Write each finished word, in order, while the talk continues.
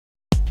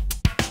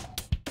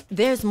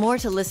There's more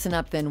to Listen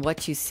Up than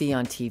what you see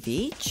on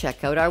TV.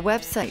 Check out our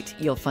website.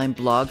 You'll find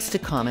blogs to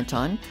comment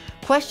on,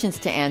 questions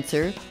to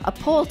answer, a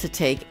poll to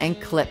take, and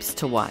clips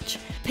to watch.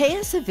 Pay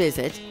us a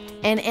visit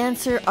and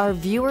answer our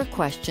viewer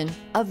question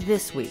of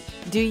this week.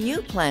 Do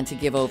you plan to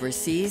give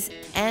overseas,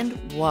 and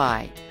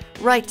why?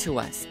 Write to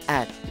us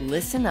at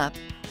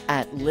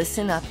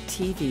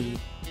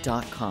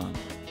listenup@listenuptv.com.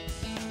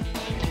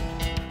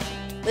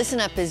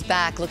 Listen Up is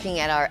back looking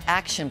at our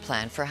action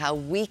plan for how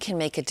we can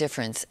make a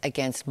difference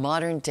against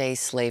modern-day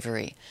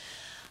slavery.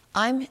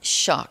 I'm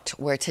shocked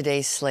where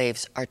today's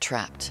slaves are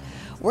trapped.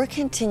 We're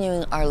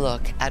continuing our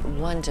look at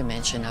one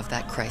dimension of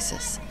that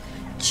crisis,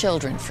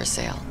 children for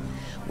sale.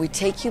 We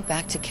take you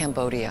back to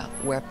Cambodia,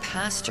 where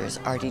pastors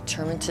are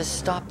determined to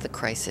stop the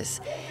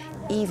crisis,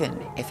 even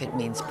if it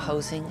means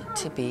posing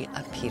to be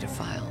a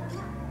pedophile.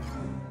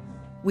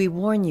 We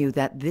warn you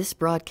that this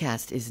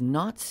broadcast is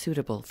not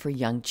suitable for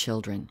young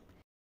children.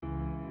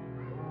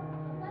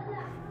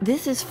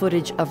 This is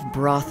footage of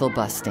brothel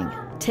busting,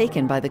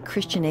 taken by the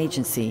Christian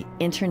agency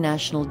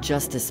International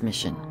Justice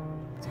Mission.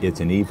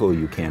 It's an evil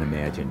you can't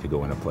imagine to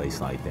go in a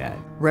place like that.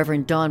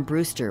 Reverend Don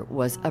Brewster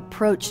was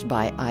approached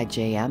by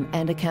IJM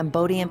and a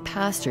Cambodian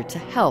pastor to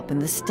help in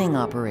the sting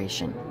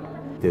operation.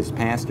 This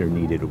pastor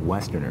needed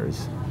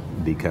Westerners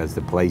because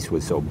the place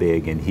was so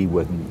big and he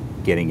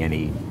wasn't getting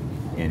any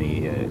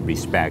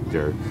respect,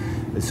 or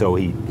so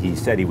he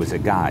said he was a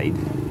guide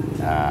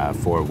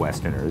for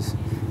Westerners.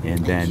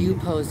 And then you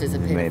posed as a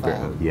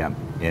pedophile. Yeah,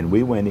 and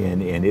we went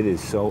in, and it is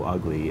so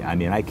ugly. I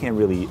mean, I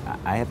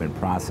haven't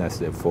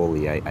processed it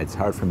fully. It's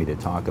hard for me to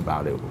talk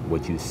about it,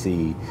 what you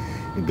see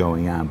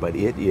going on, but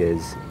it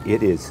is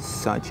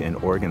such an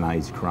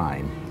organized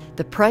crime.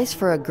 The price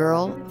for a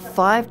girl,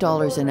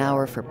 $5 an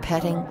hour for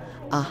petting,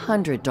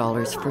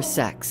 $100 for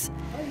sex.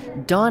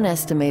 Don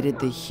estimated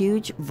the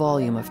huge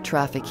volume of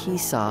traffic he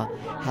saw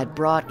had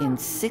brought in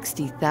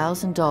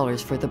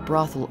 $60,000 for the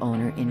brothel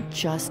owner in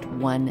just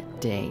one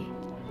day.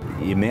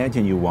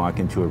 Imagine you walk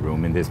into a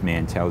room and this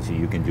man tells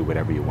you can do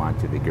whatever you want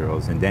to the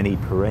girls, and then he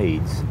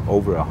parades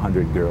over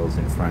 100 girls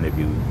in front of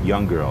you,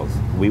 young girls.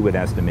 We would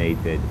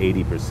estimate that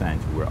 80%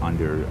 were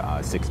under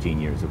 16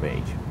 years of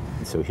age.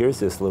 So here's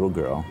this little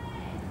girl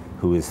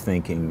who is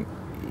thinking,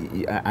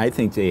 I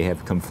think they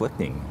have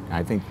conflicting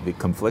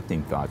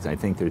thoughts. I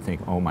think they're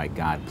thinking, oh my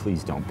God,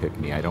 please don't pick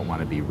me. I don't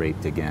want to be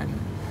raped again.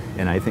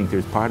 And I think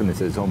there's part of them that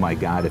says, oh my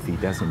God, if he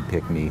doesn't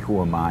pick me,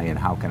 who am I and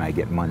how can I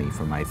get money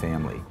for my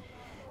family?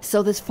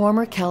 So this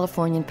former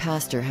Californian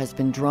pastor has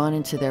been drawn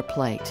into their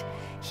plight.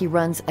 He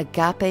runs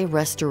Agape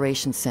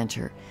Restoration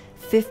Center.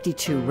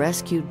 52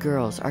 rescued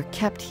girls are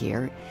kept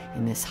here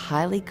in this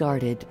highly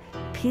guarded,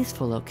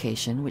 peaceful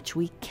location which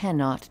we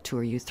cannot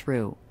tour you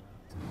through.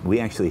 We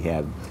actually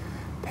have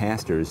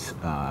pastors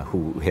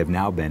who have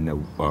now been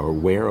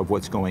aware of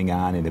what's going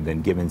on and have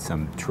been given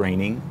some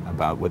training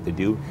about what to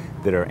do,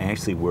 that are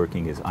actually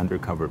working as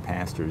undercover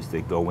pastors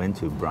that go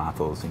into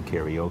brothels and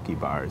karaoke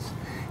bars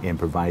and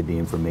provide the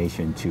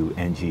information to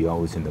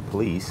NGOs and the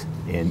police.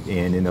 And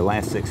in the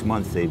last 6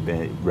 months,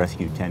 they've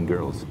rescued 10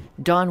 girls.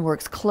 Don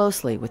works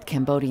closely with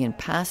Cambodian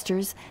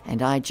pastors and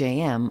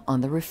IJM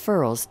on the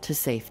referrals to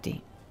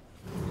safety.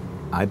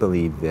 I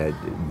believe that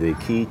the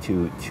key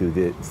to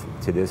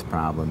this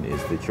problem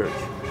is the church.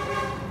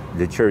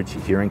 The church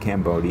here in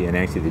Cambodia, and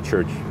actually the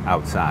church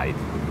outside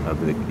of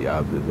the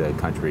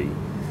country.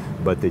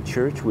 But the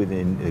church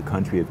within the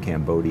country of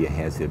Cambodia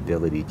has the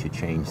ability to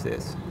change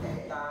this.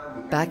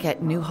 Back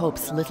at New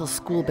Hope's little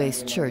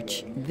school-based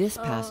church, this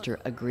pastor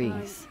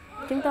agrees.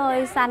 I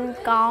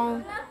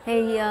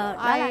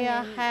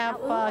have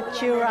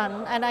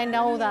children, and I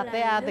know that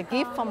they are the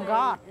gift from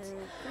God.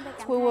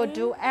 We will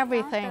do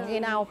everything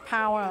in our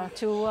power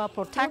to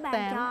protect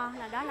them,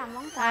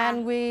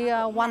 and we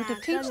want to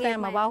teach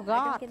them about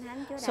God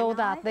so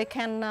that they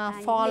can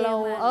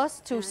follow us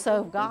to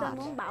serve God.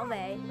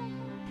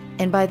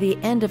 And by the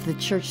end of the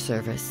church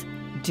service,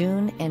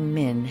 Doon and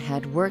Min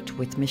had worked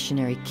with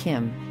missionary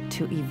Kim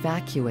to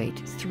evacuate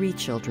 3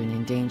 children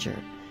in danger.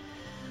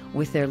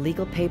 With their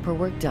legal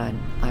paperwork done,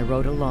 I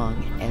rode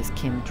along as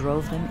Kim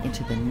drove them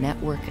into the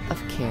network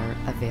of care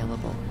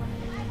available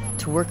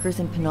to workers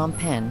in Phnom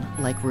Penh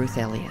like Ruth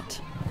Elliott.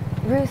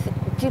 Ruth,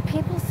 do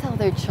people sell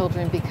their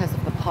children because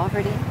of the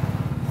poverty?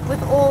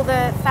 With all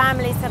the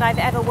families that I've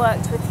ever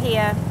worked with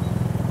here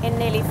in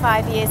nearly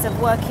 5 years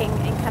of working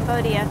in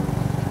Cambodia,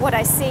 what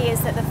I see is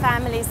that the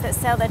families that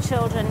sell their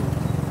children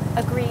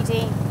are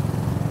greedy.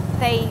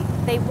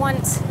 They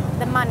want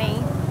the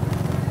money,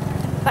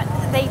 but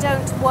they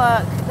don't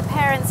work. The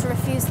parents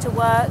refuse to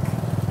work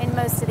in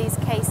most of these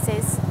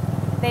cases.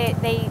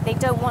 They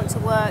don't want to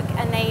work,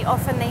 and they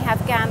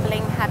have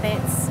gambling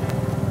habits,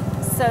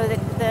 so that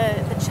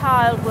the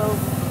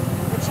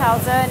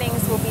child's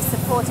earnings will be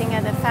supporting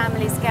the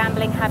family's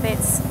gambling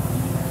habits,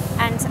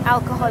 and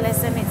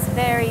alcoholism. It's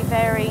very,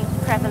 very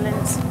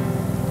prevalent.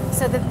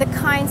 So the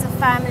kinds of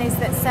families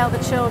that sell the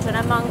children,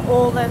 among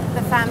all the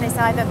families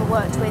I've ever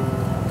worked with,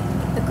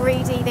 the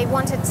greedy. They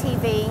want a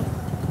TV,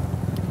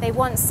 they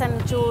want some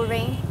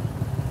jewelry,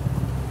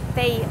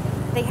 they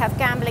they have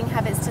gambling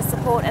habits to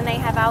support, and they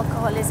have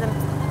alcoholism,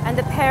 and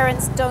the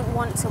parents don't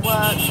want to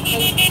work.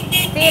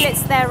 They feel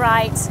it's their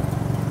right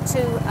to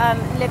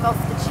live off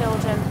the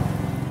children.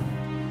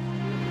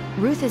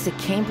 Ruth is a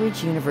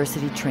Cambridge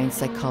University-trained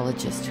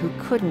psychologist who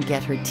couldn't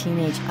get her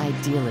teenage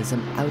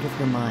idealism out of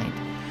her mind.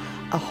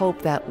 A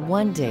hope that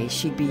one day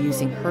she'd be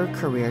using her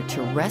career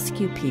to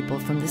rescue people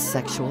from the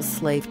sexual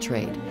slave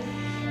trade.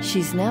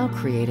 She's now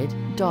created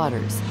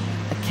Daughters,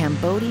 a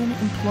Cambodian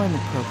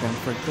employment program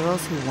for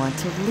girls who want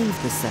to leave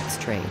the sex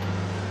trade.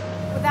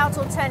 Without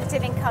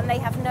alternative income, they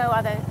have no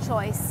other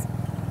choice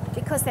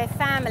because their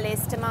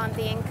families demand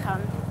the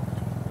income.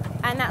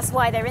 And that's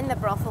why they're in the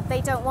brothel.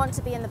 They don't want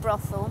to be in the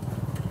brothel.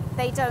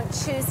 They don't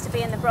choose to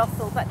be in the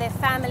brothel, but their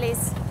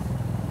families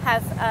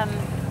have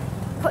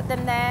put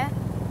them there,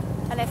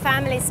 and their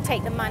families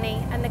take the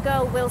money, and the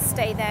girl will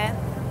stay there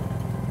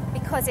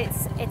because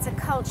it's a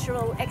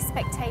cultural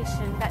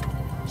expectation that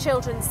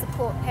children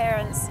support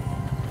parents.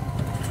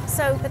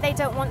 So, but they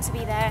don't want to be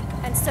there,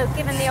 and so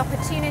given the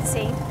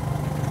opportunity,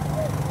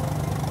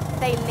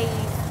 they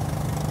leave.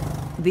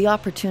 The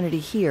opportunity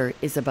here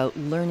is about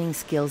learning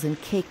skills in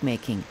cake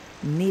making,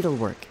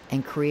 needlework,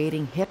 and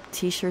creating hip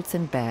t-shirts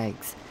and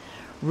bags.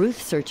 Ruth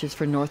searches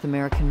for North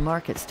American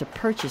markets to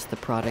purchase the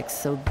products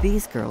so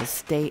these girls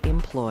stay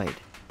employed.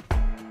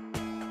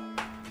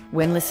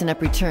 When Listen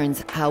Up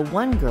returns, how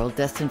one girl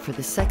destined for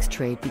the sex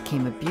trade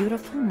became a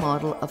beautiful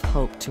model of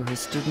hope to her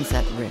students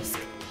at risk.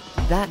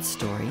 That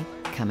story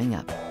coming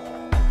up.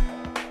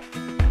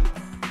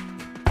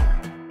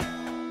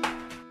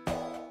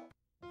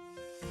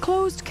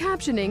 Closed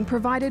captioning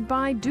provided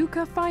by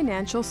Duca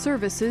Financial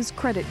Services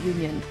Credit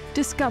Union.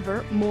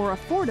 Discover more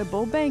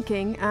affordable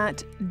banking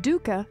at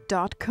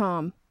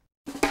duca.com.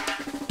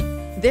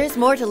 There's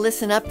more to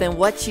Listen Up than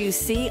what you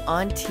see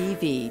on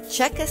TV.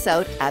 Check us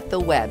out at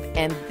the web,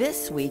 and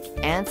this week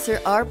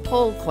answer our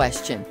poll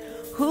question.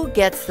 Who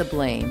gets the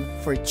blame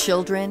for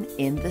children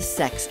in the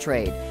sex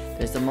trade?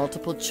 There's a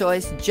multiple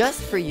choice just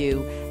for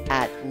you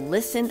at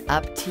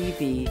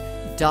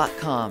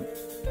listenuptv.com.